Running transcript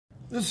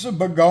This is a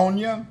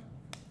begonia.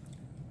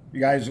 You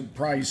guys have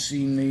probably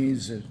seen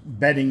these as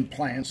bedding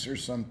plants or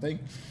something.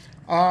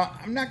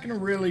 I'm not going to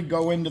really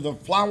go into the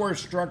flower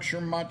structure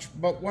much,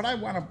 but what I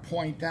want to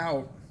point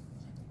out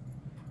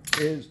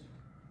is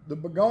the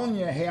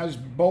begonia has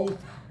both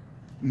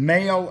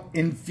male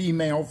and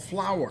female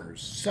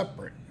flowers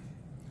separate.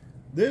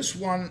 This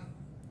one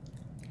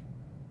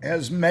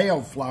has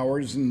male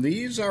flowers, and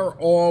these are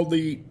all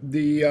the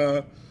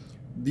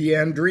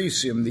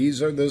andrecium.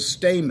 These are the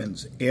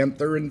stamens,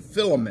 anther and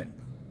filament.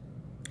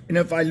 And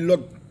if I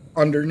look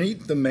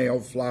underneath the male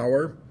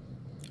flower,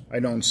 I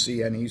don't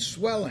see any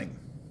swelling.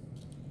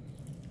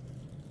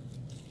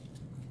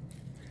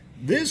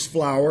 This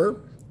flower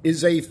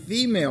is a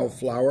female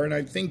flower, and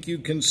I think you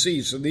can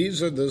see. So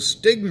these are the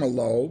stigma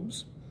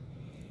lobes,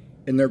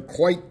 and they're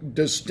quite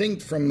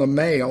distinct from the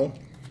male.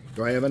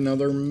 Do I have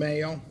another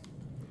male?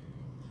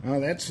 Oh,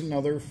 that's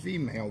another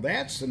female.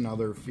 That's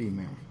another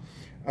female.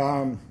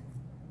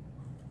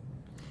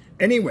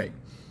 Anyway,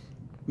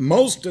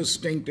 most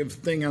distinctive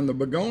thing on the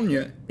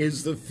begonia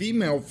is the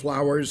female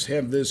flowers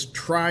have this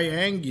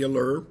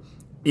triangular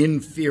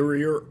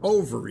inferior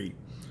ovary.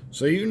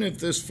 So even if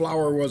this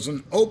flower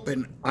wasn't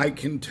open, I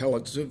can tell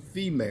it's a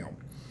female.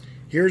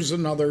 Here's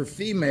another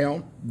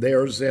female.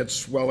 There's that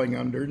swelling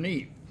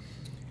underneath.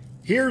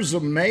 Here's a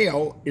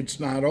male. It's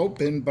not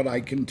open, but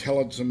I can tell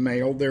it's a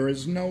male. There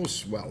is no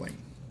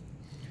swelling.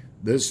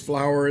 This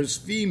flower is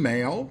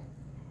female.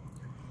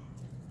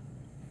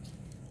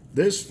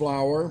 This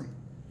flower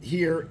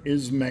here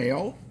is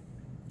male.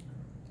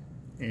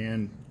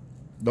 And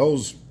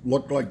those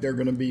look like they're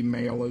going to be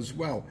male as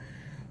well.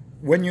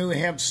 When you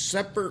have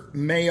separate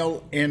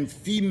male and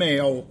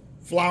female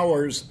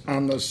flowers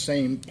on the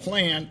same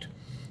plant,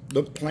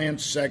 the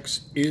plant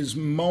sex is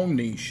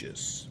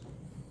monoecious.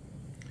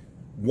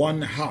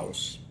 One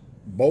house,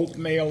 both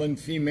male and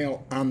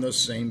female on the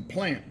same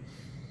plant.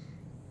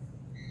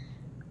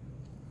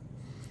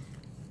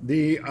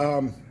 The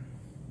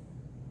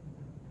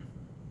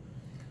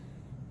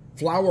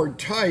flower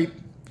type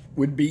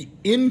would be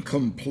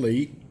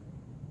incomplete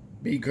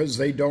because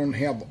they don't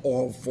have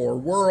all four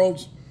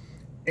whorls,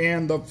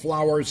 and the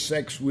flower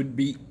sex would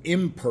be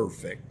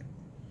imperfect.